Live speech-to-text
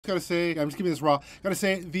Gotta say, I'm just keeping this raw. Gotta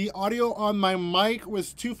say, the audio on my mic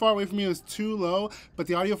was too far away from me. It was too low, but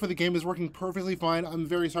the audio for the game is working perfectly fine. I'm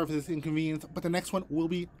very sorry for this inconvenience, but the next one will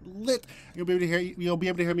be lit. You'll be able to hear me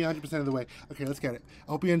 100% of the way. Okay, let's get it.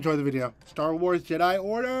 I hope you enjoy the video. Star Wars Jedi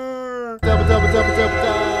Order. Moko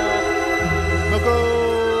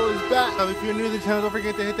is back. If you're new to the channel, don't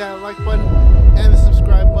forget to hit that like button and the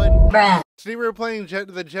subscribe button. Bruh. Today we're playing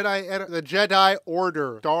the Jedi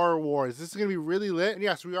Order, Star Wars. This is gonna be really lit. And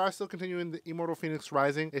yes, we are still continuing the Immortal Phoenix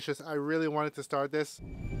Rising. It's just I really wanted to start this.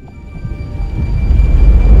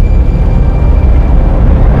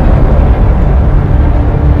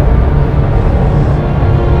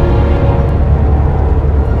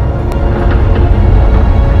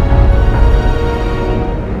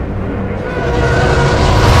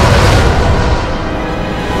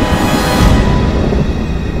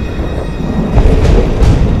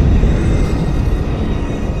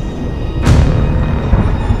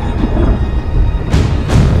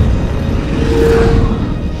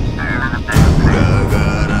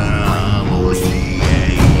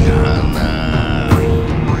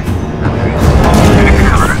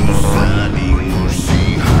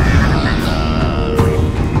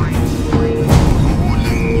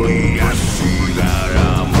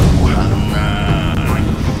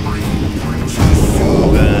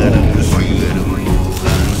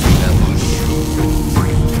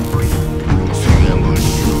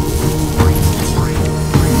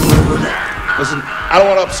 Listen, I don't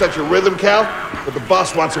want to upset your rhythm, Cal, but the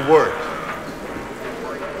boss wants a word.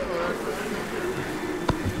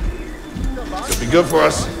 Should be good for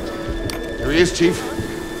us. Here he is, Chief.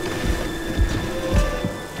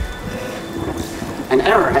 An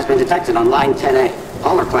error has been detected on line 10A.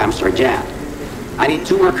 All our clamps are jammed. I need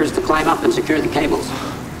 2 workers to climb up and secure the cables.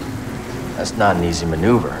 That's not an easy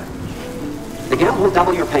maneuver. The guild will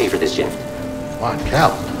double your pay for this shift. Come on,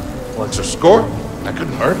 Cal. What's your score? That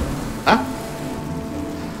couldn't hurt. Huh?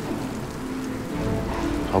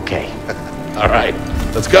 Okay. All right,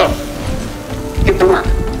 let's go. Get to work.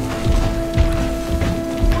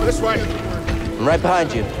 This way. I'm right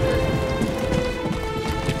behind you.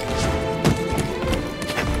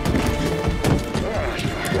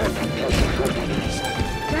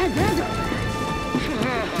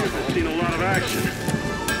 I've seen a lot of action.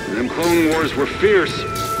 Them Clone Wars were fierce.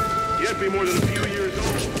 You had to be more than a few years old.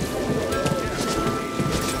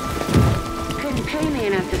 Couldn't pay me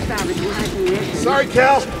enough to salvage my munitions. Sorry,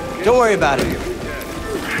 Cal. Don't worry about it.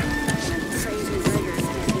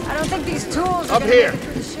 I don't think these tools are Up gonna here. make it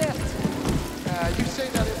through the shift. You say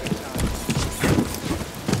that every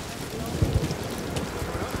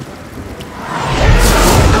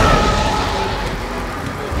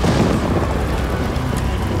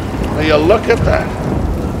time. Will you look at that?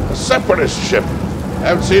 A Separatist ship.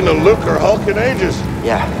 Haven't seen a Luke or Hulk in ages.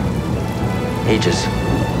 Yeah. Ages.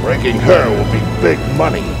 Breaking her will be big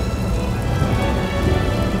money.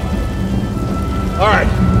 All right,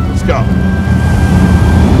 let's go.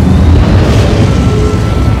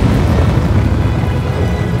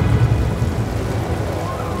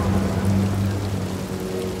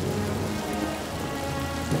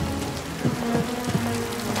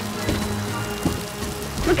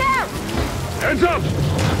 Look out! Heads up!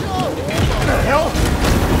 What the hell?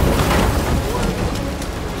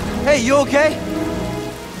 Hey, you okay?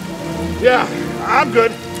 Yeah, I'm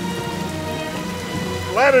good.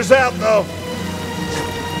 Ladder's out, though.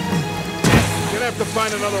 Gonna have to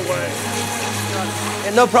find another way.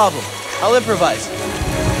 Yeah, no problem. I'll improvise.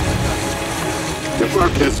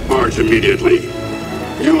 Depart this barge immediately.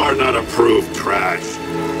 You are not approved trash.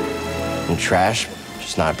 I'm trash,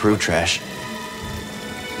 just not approved trash.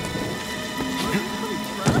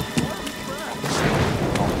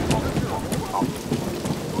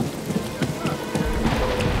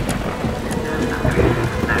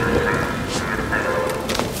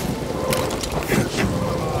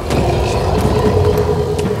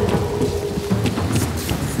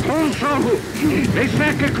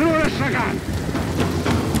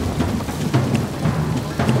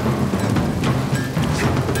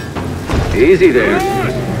 Easy there.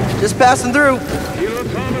 Just passing through.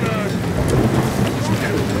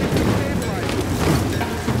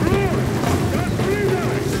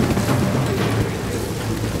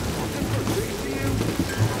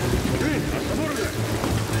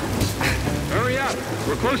 Hurry up.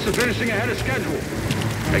 We're close to finishing ahead of schedule.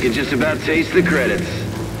 I can just about taste the credits.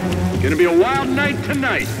 Gonna be a wild night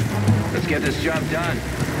tonight. Let's get this job done.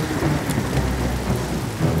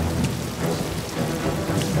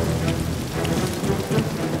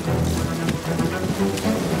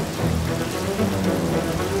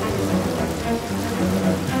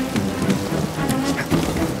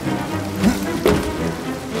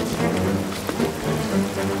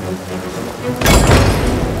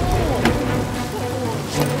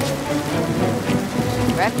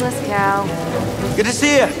 Good to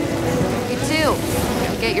see you. You too.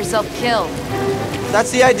 Don't get yourself killed.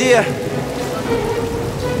 That's the idea.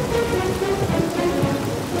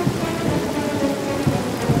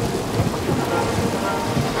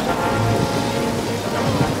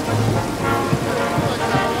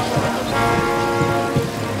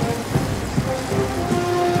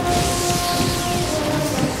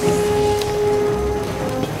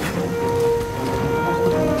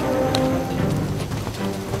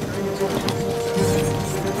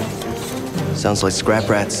 Sounds like scrap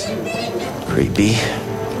rats. Creepy.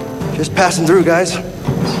 Just passing through, guys.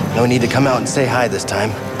 No need to come out and say hi this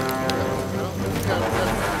time.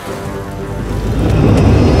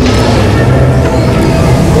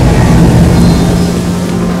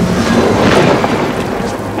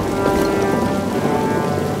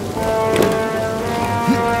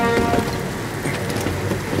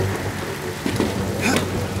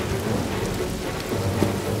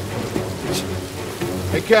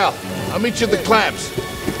 Hey, Cal. I'll meet you at the clamps.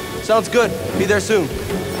 Sounds good. Be there soon.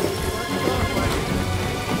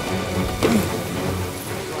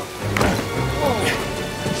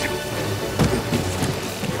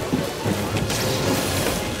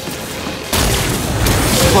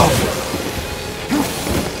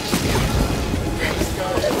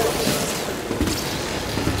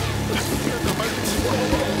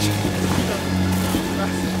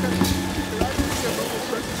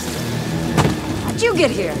 How'd you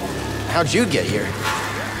get here? How'd you get here?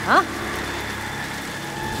 Huh?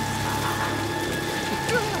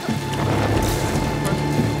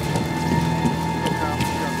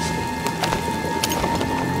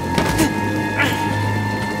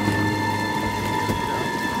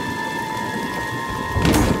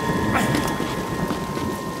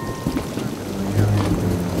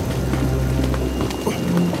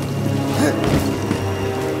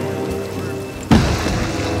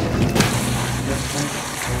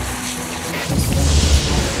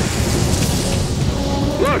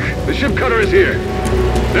 The ship cutter is here.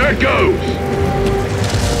 There it goes.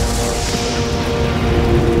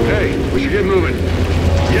 Hey, we should get moving.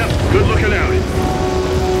 Yep, good looking out.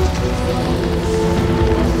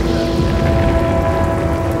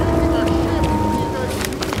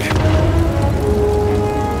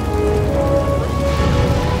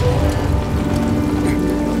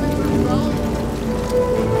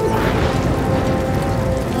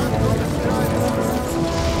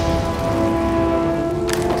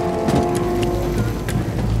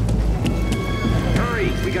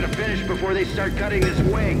 Before they start cutting this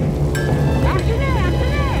wing. After that,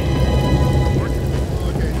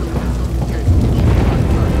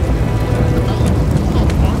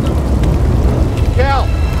 Cal,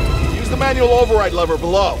 use the manual override lever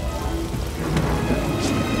below.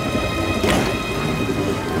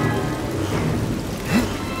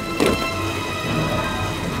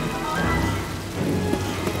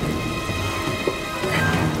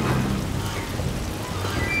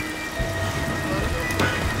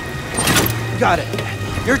 Got it.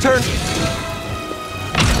 Your turn.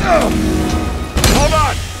 Hold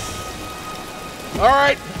on. All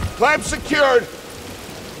right, clamp secured.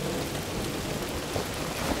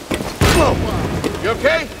 You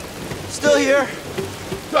okay? Still here.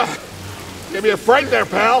 Give me a fright there,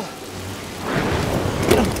 pal.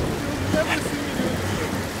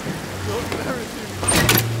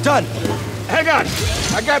 Done. Hang on.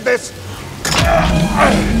 I got this.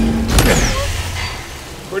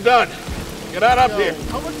 We're done. Get out up here.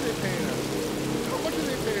 How much are they paying us? How much are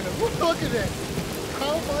they paying us? Look at it.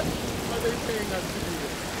 How much are they paying us to do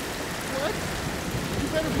this? What?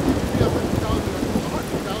 You better be giving me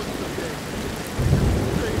 100,000 a day.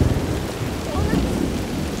 That's crazy. What?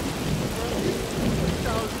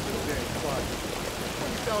 20,000 a day. What?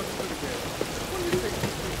 20,000 a day. What do you think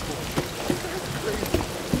this is for? That's crazy.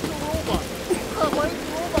 It's a robot. Why is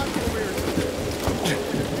the robot over here?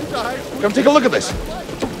 You died. Come take a look at this.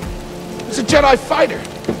 It's a Jedi fighter.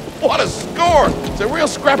 What a score! It's a real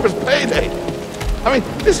scrapper's payday. I mean,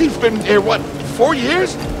 this he's been here, what, 4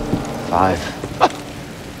 years? 5.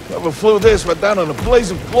 Whoever flew this went down in a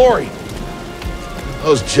blaze of glory.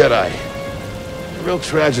 Those Jedi. A real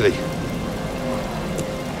tragedy.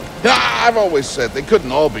 Yeah, I've always said they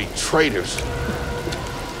couldn't all be traitors.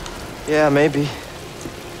 Yeah, maybe.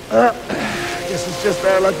 I guess it's just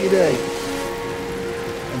our lucky day.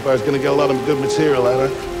 Empire's gonna get a lot of good material out of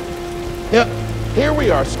it. Yeah, here we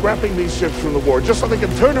are, scrapping these ships from the war, just so they can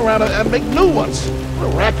turn around and make new ones.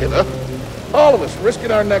 What a racket, huh? All of us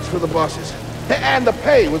risking our necks for the bosses. And the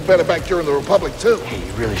pay was better back during the Republic, too. Hey,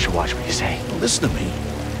 you really should watch what you say. Listen to me.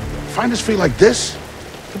 Find us free like this,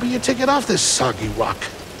 could be your ticket off this soggy rock.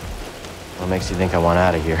 What makes you think I want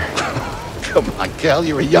out of here? Come on, Cal,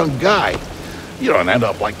 you're a young guy. You don't end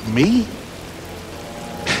up like me.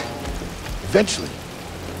 Eventually,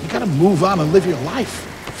 you gotta move on and live your life.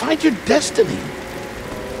 Find your destiny.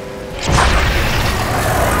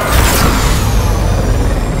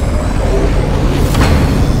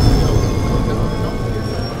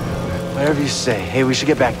 Whatever you say. Hey, we should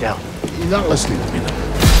get back down. You're not listening to me now.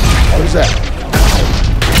 What was that?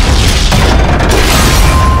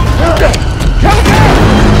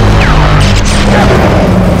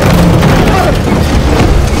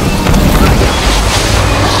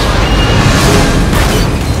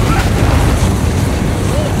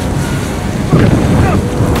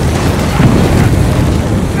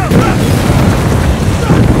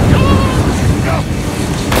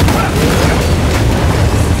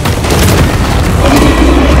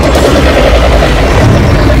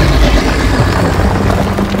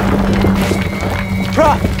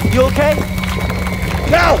 You okay?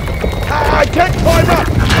 Cal! I can't climb up!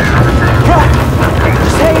 Brock!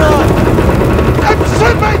 Just hang on! I'm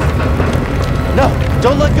slipping! No,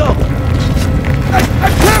 don't let go! I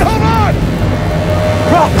can't hold on!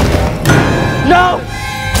 Brock! No!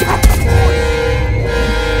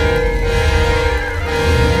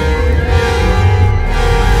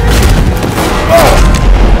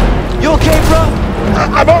 You okay, bro?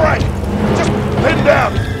 I'm all right. Just pinned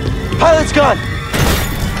down. Pilot's gone.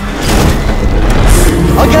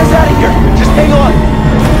 I'll get us out of here. Just hang on.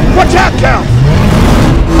 Watch out, Cal!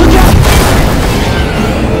 Look out!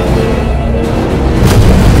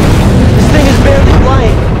 This thing is barely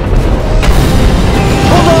flying.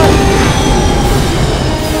 Hold on!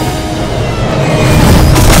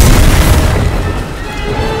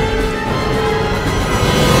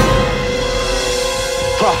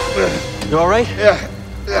 Bro, you all right? Yeah.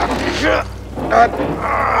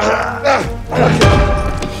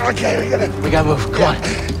 Okay, We gotta move. Come on.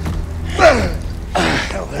 What the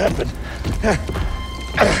hell happened?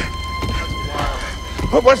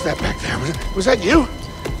 What was that back there? Was that you?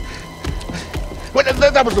 Well,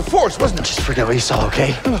 that was the Force, wasn't it? Just forget what you saw,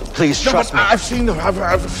 okay? Please trust me. I've seen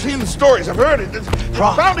the stories. I've heard it. There's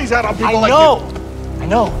bounties out on people like you. I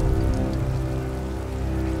know.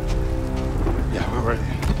 Yeah, we're ready.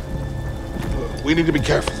 We need to be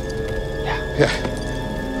careful. Yeah.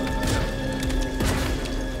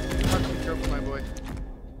 Be careful, my boy.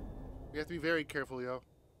 We have to be very careful, yo.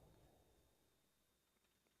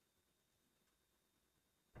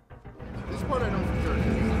 This part I know for sure.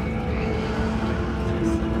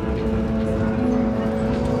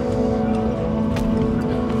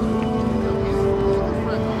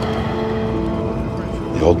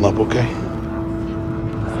 You holding up okay?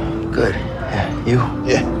 Good. Yeah, you?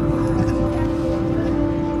 Yeah.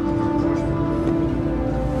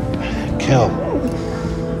 Cal,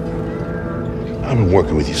 I've been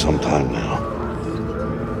working with you some time now.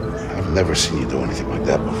 I've never seen you do anything like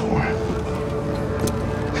that before.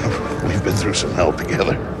 We've been through some hell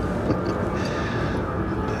together.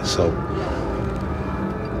 So,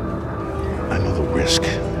 I know the risk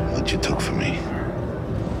that you took for me.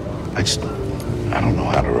 I don't know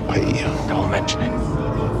how to repay you. Don't mention it.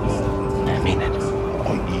 I mean it.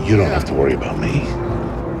 Oh, you don't have to worry about me.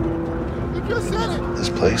 You just said it. This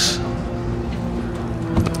place,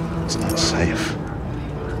 it's not safe.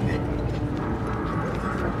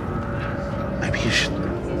 Maybe you should,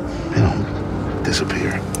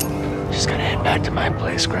 disappear. Just gotta head back to my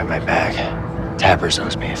place, grab my bag. Tappers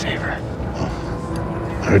owes me a favor. Oh.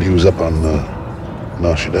 I heard he was up on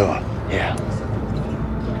Nashidella. Yeah.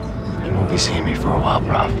 You won't be seeing me for a while,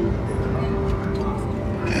 Prof.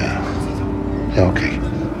 Yeah, okay.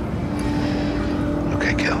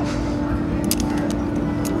 Okay, Cal.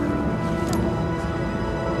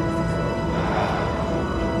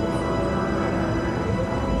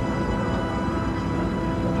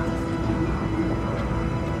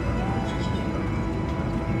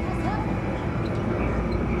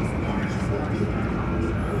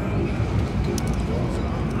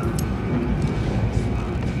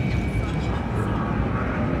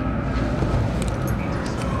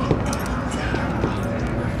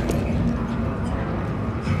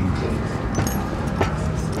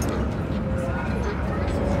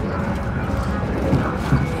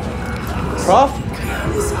 Prof?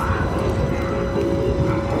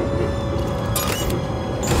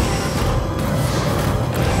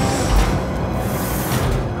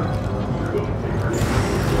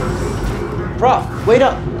 Prof, wait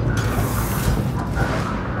up.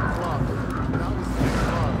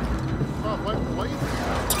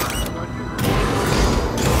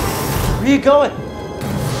 Where are you going?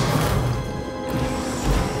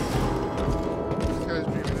 This guy's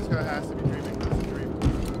dreaming. This guy has to be dreaming. This is a dream.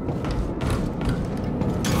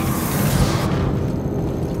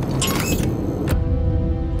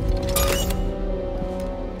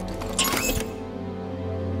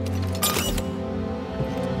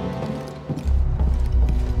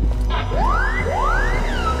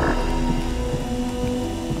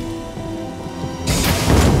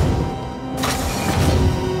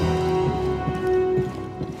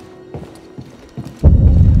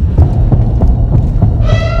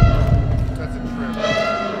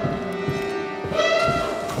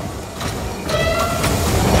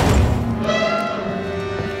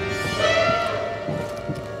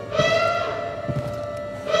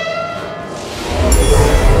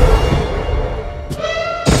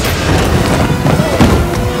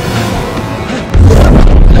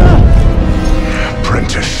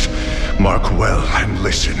 Mark well and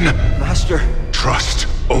listen. Master. Trust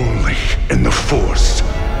only in the Force.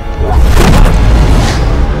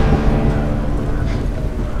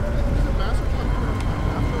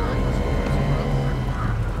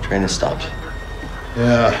 Train has stopped.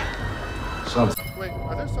 Yeah. Something. Wait,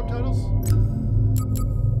 are there subtitles?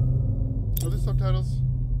 Are there subtitles?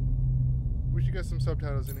 We should get some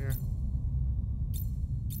subtitles in here.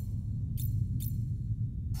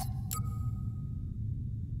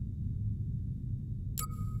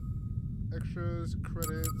 Extras,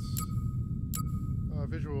 credits,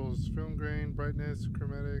 visuals, film grain, brightness,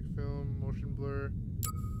 chromatic, film, motion blur,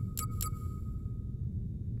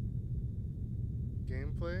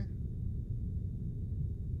 gameplay,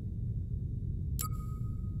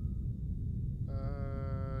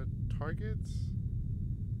 targets.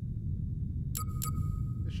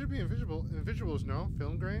 It should be in visuals, no?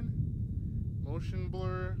 Film grain, motion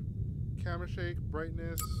blur, camera shake,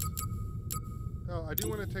 brightness. Oh, I do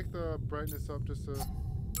want to take the brightness up just to...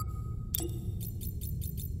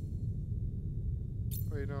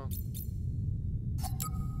 Wait, no.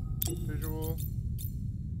 Visual.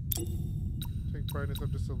 Take brightness up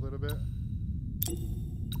just a little bit.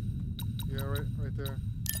 Yeah, right there.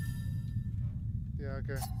 Yeah,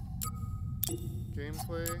 okay.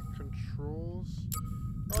 Gameplay, controls.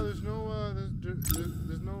 Oh, there's no,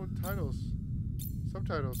 there's no titles.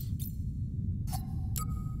 Subtitles.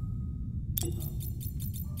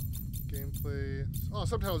 Gameplay. Oh,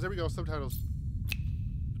 subtitles. There we go. Subtitles.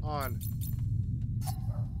 On.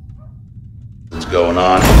 What's going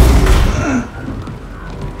on?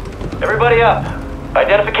 Everybody up.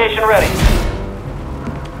 Identification ready.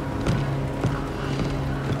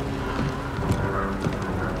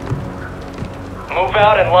 Move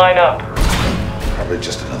out and line up. Probably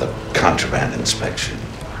just another contraband inspection.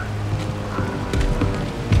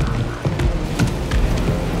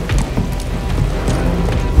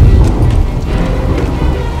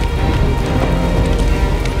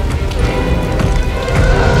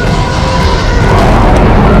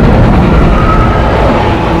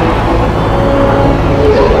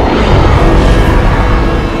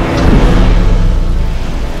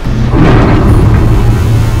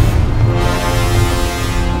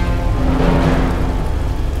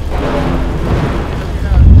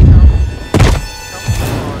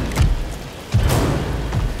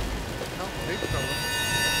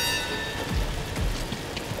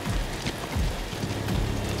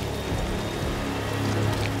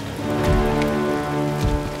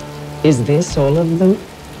 Is this all of them?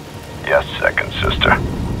 Yes, second sister.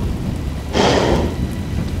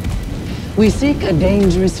 We seek a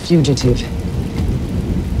dangerous fugitive.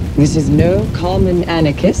 This is no common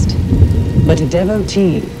anarchist, but a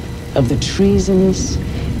devotee of the treasonous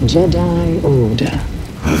Jedi Order.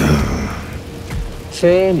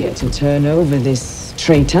 Failure to turn over this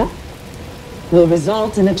traitor will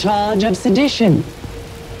result in a charge of sedition.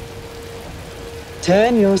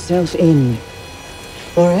 Turn yourself in,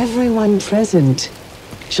 or everyone present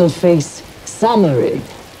shall face summary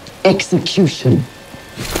execution.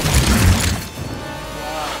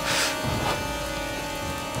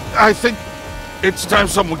 I think it's time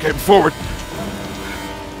someone came forward.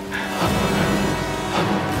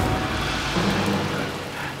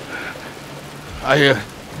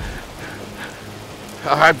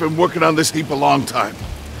 I've been working on this heap a long time.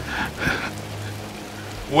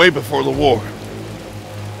 Way before the war.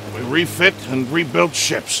 We refit and rebuilt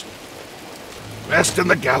ships. Best in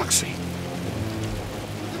the galaxy.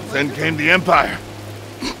 Then came the Empire.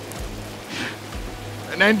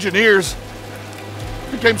 And engineers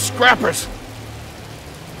became scrappers.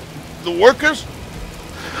 The workers,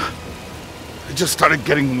 they just started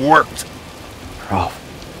getting worked. Prof.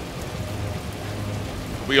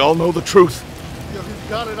 We all know the truth. Yo, he's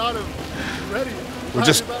got it on him. He's ready. We're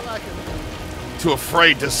just too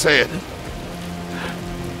afraid to say it.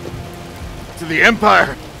 To the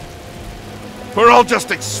Empire, we're all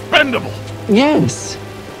just expendable. Yes,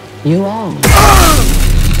 you are.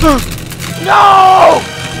 No!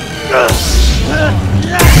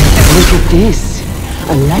 Look at this,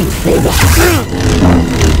 a lightsaber.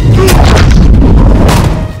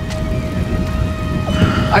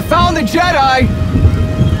 I found the Jedi!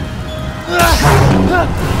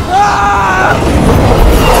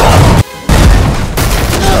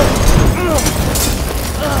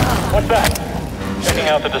 What's that? Checking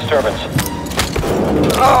out the disturbance.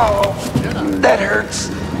 Oh, that hurts.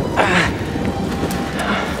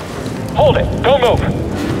 Hold it! Don't move!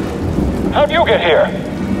 How'd you get here?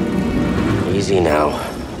 Easy now.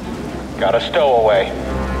 Got a stowaway.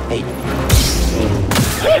 Hey.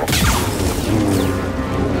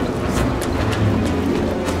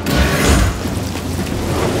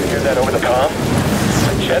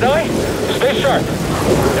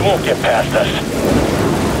 won't get past us.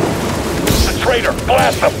 The traitor!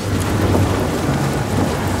 Blast him!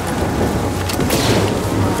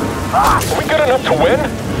 Are we good enough to win?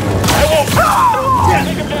 I won't...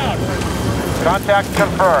 Take him down! Contact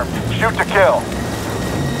confirmed. Shoot to kill.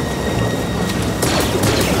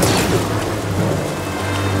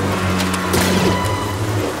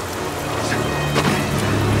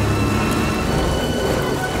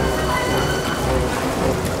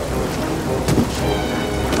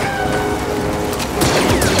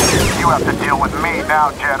 You have to deal with me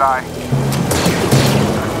now, Jedi.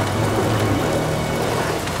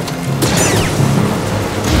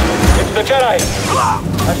 It's the Jedi!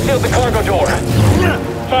 I've sealed the cargo door.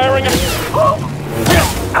 Firing it!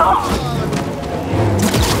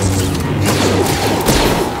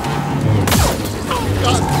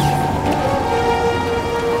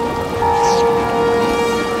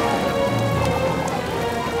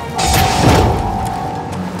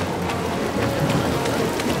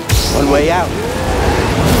 One way out.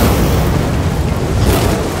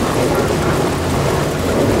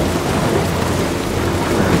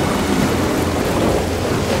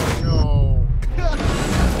 No.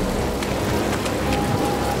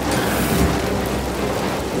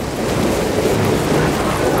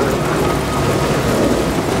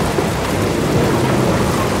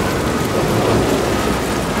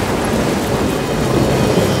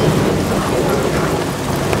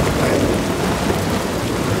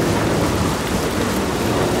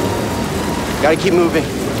 Gotta keep moving.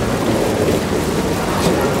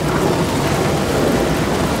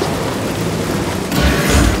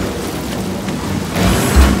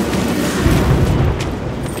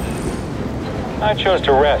 I chose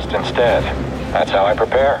to rest instead. That's how I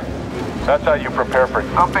prepare. That's how you prepare for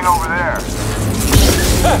something over there.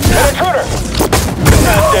 Ah, an intruder!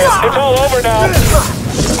 That's it. It's all over now.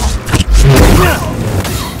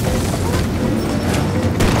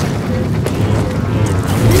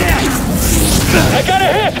 I got a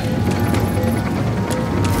hit!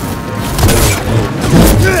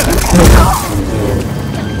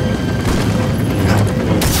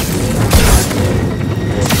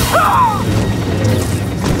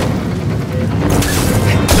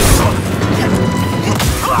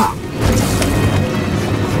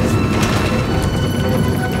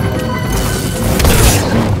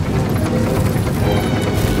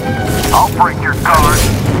 I'll break your guard.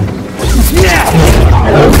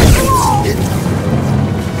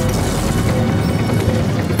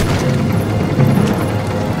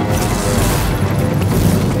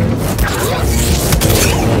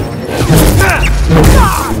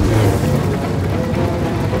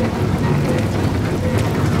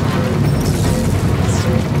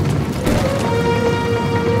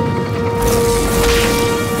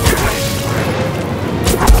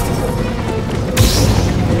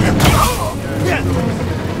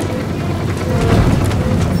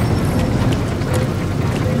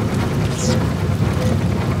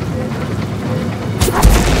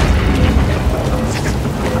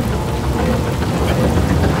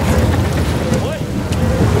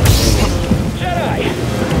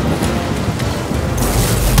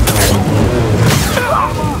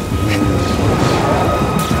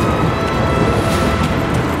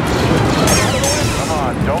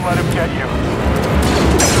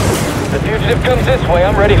 If it comes this way,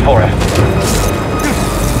 I'm ready for it.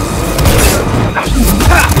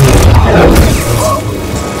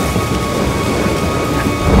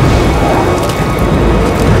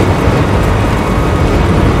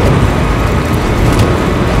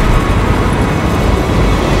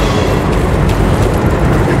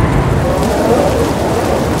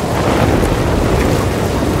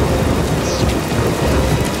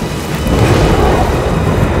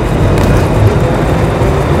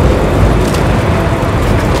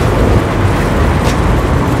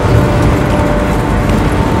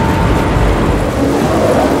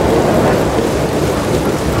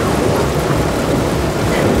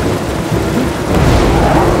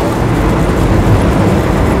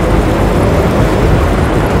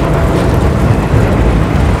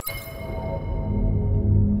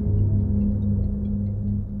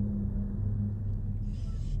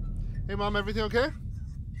 Hey, Mom, everything okay?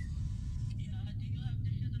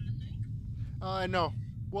 No.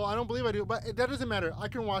 Well, I don't believe I do, but that doesn't matter. I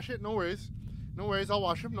can wash it. No worries. No worries. I'll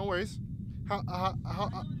wash them. No worries. I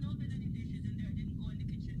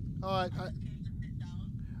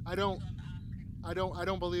don't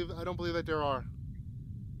believe that there are.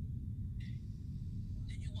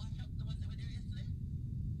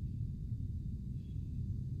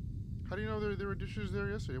 How do you know there were dishes there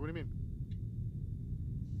yesterday? What do you mean?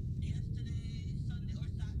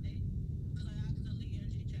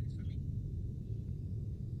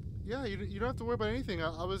 Yeah, you don't have to worry about anything.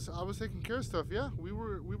 I was taking care of stuff. Yeah, we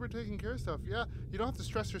were taking care of stuff. Yeah, you don't have to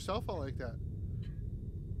stress yourself out like that.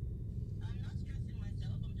 I'm not stressing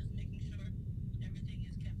myself. I'm just making sure everything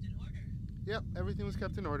is kept in order. Yep, everything was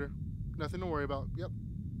kept in order. Nothing to worry about. Yep.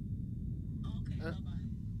 Okay, bye-bye.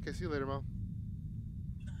 Okay, see you later, Mom.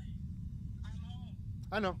 Bye. I'm home.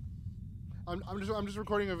 I know. I'm just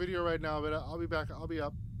recording a video right now, but I'll be back. I'll be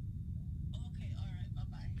up. Okay, all right,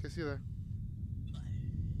 bye-bye. Okay, see you there.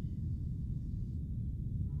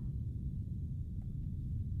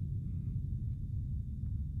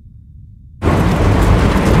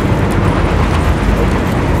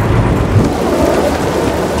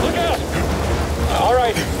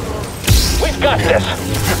 Got this.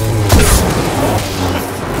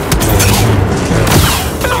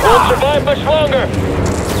 You won't survive much longer.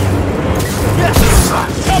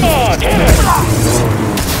 Come on, hit it.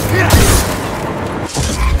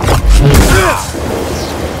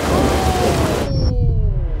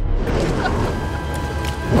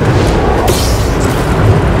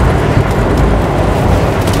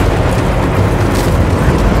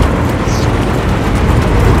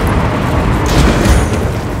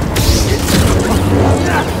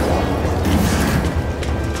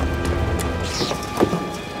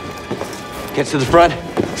 Get to the front.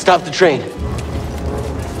 Stop the train.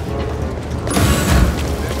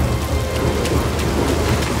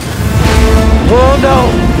 Oh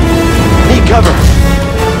no! Need cover.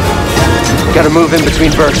 Gotta move in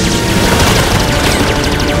between bursts.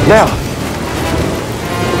 Now!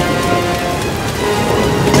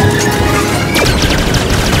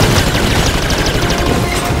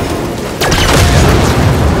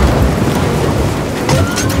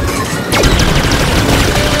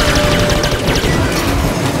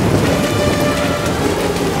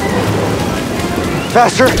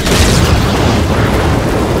 Faster!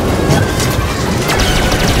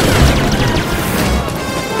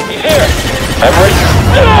 He's here! I'm ready.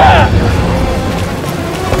 Ah!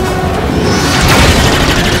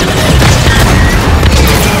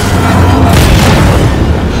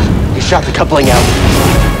 You shot the coupling out.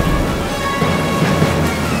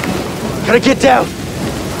 Gotta get down!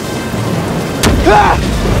 Ah!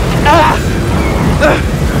 Ah!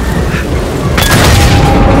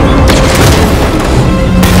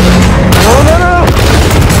 No, no, no!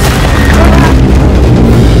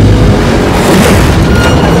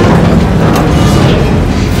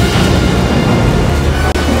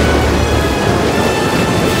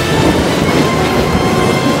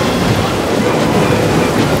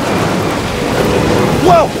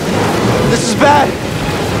 Whoa! This is bad!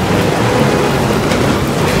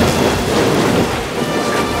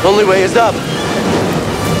 The only way is up.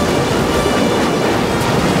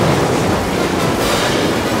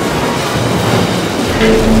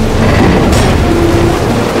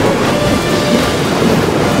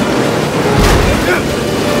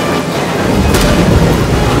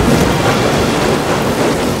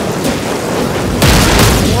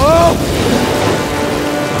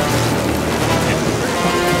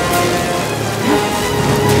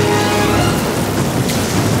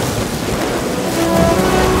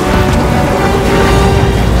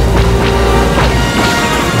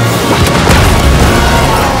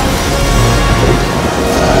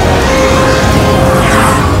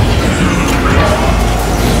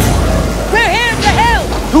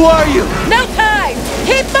 Who are you? No time!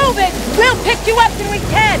 Keep moving! We'll pick you up when we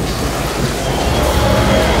can!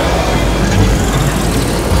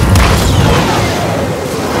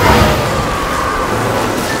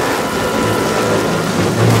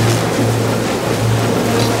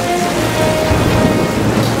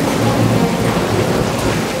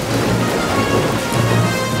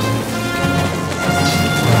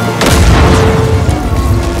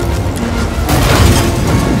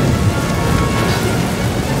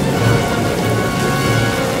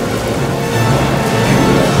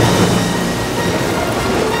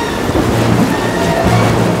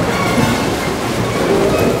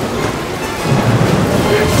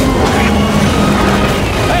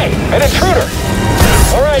 An intruder!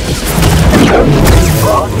 All right.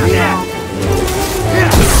 All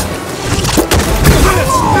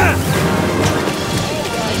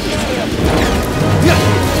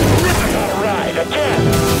right, again.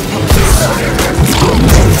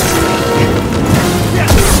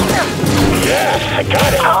 Yes, I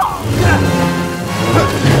got it.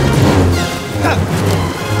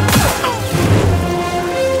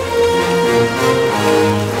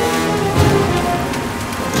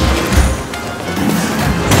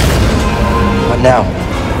 What now?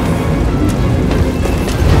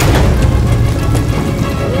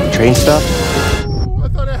 Train stop? I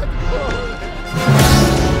thought I had to go.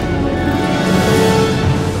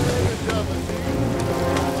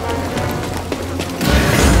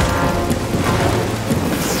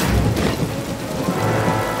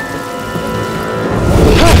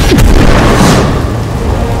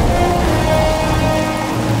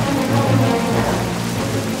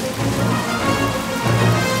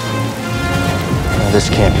 This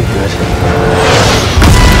can't be good.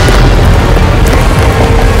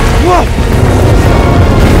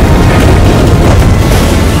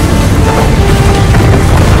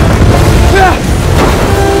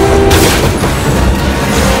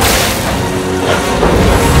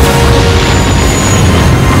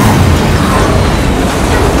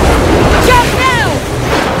 Jump now!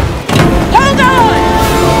 Hold on!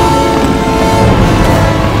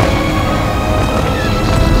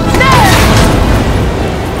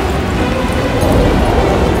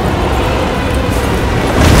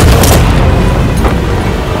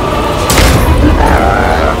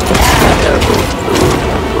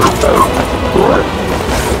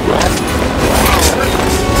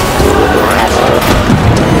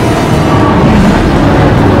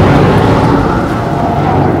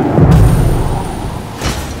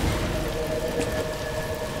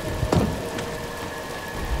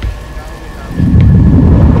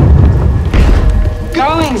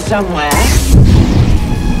 Going somewhere?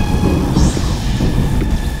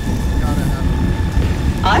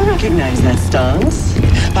 I recognize that stance.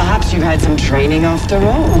 Perhaps you had some training after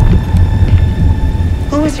all.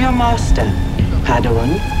 Who is your master,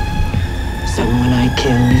 Padawan? Someone I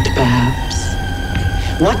killed, perhaps?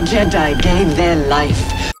 What Jedi gave their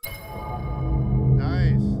life?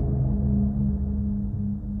 Nice.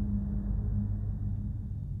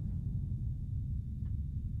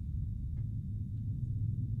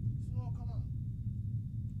 Slow, come on.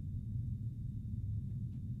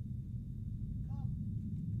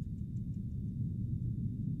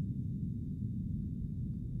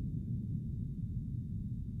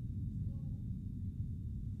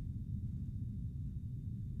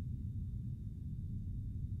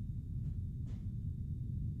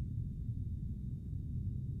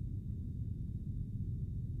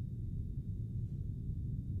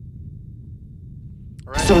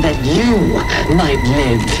 So that you might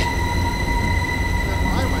live.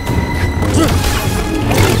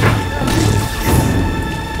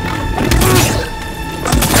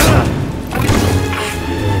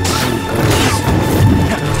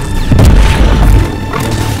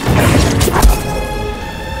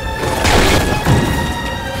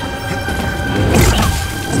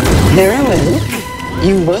 Very well.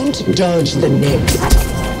 You won't dodge the next.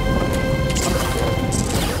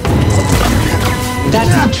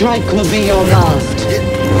 That strike will be your last.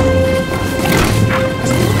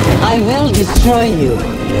 I will destroy you.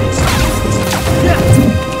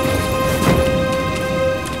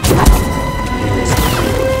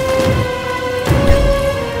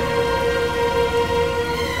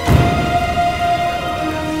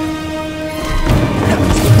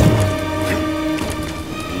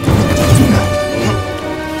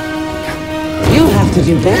 You have to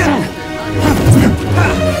do better.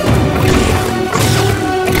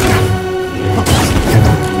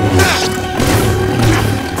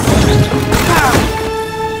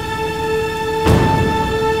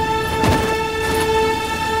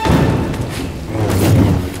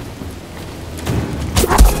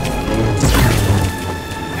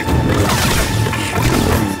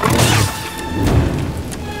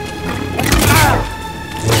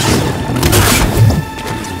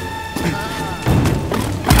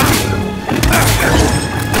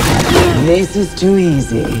 This is too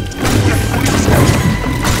easy.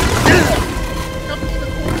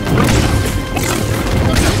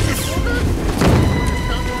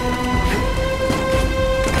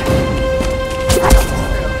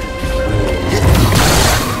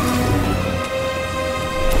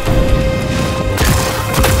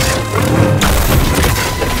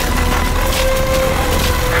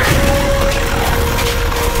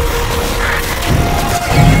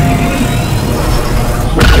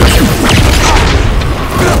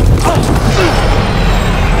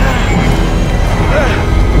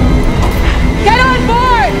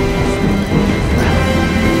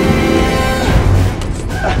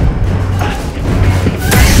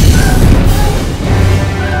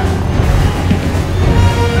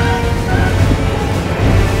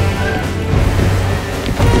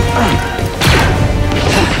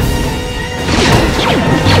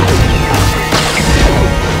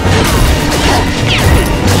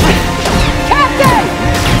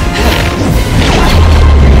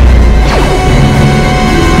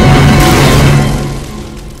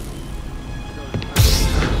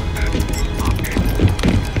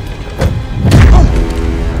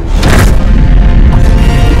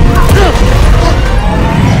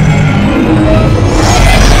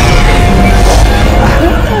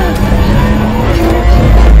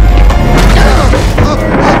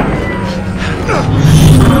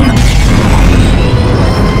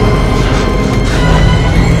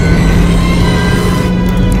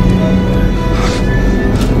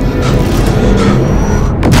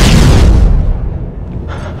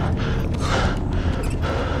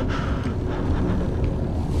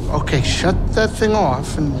 shut that thing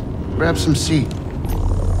off and grab some seat.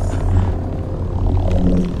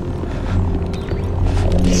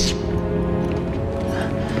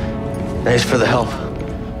 Thanks for the help.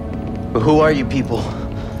 But who are you people?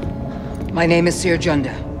 My name is Sir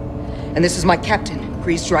Junda, and this is my captain,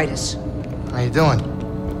 Grease Dritus. How you doing?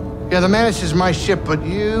 Yeah, the Mantis is my ship, but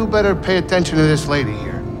you better pay attention to this lady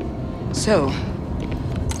here. So,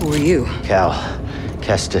 who are you? Cal.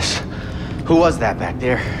 Kestis. Who was that back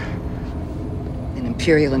there? An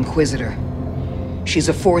Imperial Inquisitor. She's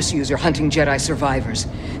a Force user hunting Jedi survivors.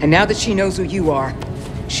 And now that she knows who you are,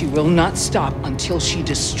 she will not stop until she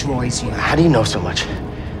destroys you. How do you know so much?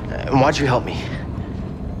 And why'd you help me?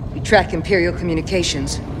 We track Imperial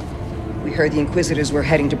communications. We heard the Inquisitors were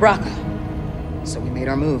heading to Braca, so we made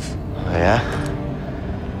our move. Oh, yeah?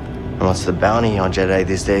 And what's the bounty on Jedi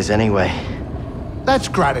these days anyway? That's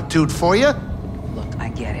gratitude for you. Look, I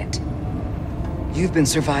get it. You've been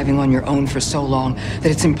surviving on your own for so long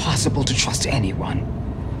that it's impossible to trust anyone.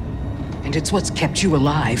 And it's what's kept you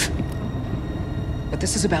alive. But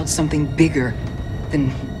this is about something bigger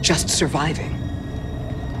than just surviving.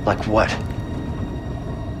 Like what?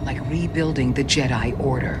 Like rebuilding the Jedi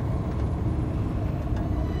Order.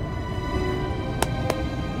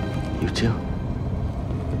 You too?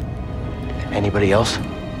 Anybody else?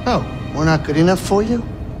 Oh, we're not good enough for you?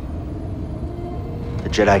 The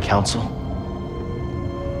Jedi Council?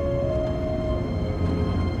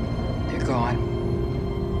 They're gone.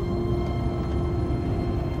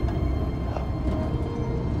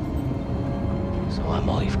 So I'm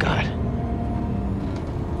all you've got.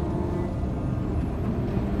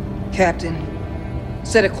 Captain,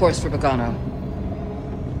 set a course for Bogano.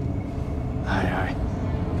 Aye.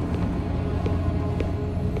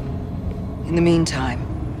 In the meantime,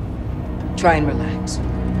 try and relax.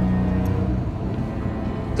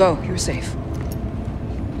 Go, you're safe.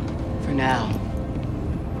 For now.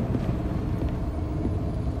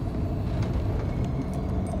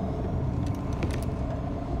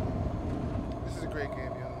 This is a great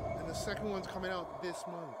game, yo. And the second one's coming out this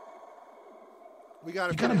month. You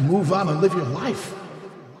gotta move on and live your life.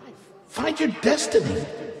 Find your destiny.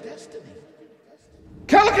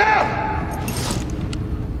 Calico!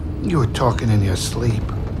 You were talking in your sleep.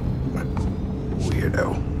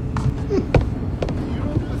 Weirdo.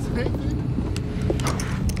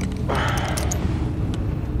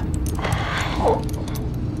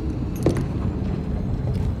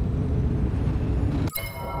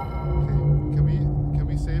 Can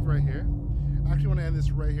we save right here? I actually want to end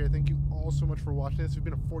this right here. Thank you all so much for watching this. We've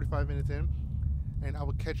been 45 minutes in. And I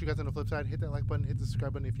will catch you guys on the flip side. Hit that like button, hit the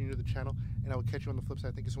subscribe button if you're new to the channel. And I will catch you on the flip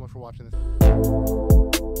side. Thank you so much for watching this.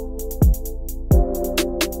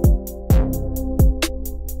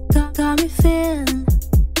 Got me feeling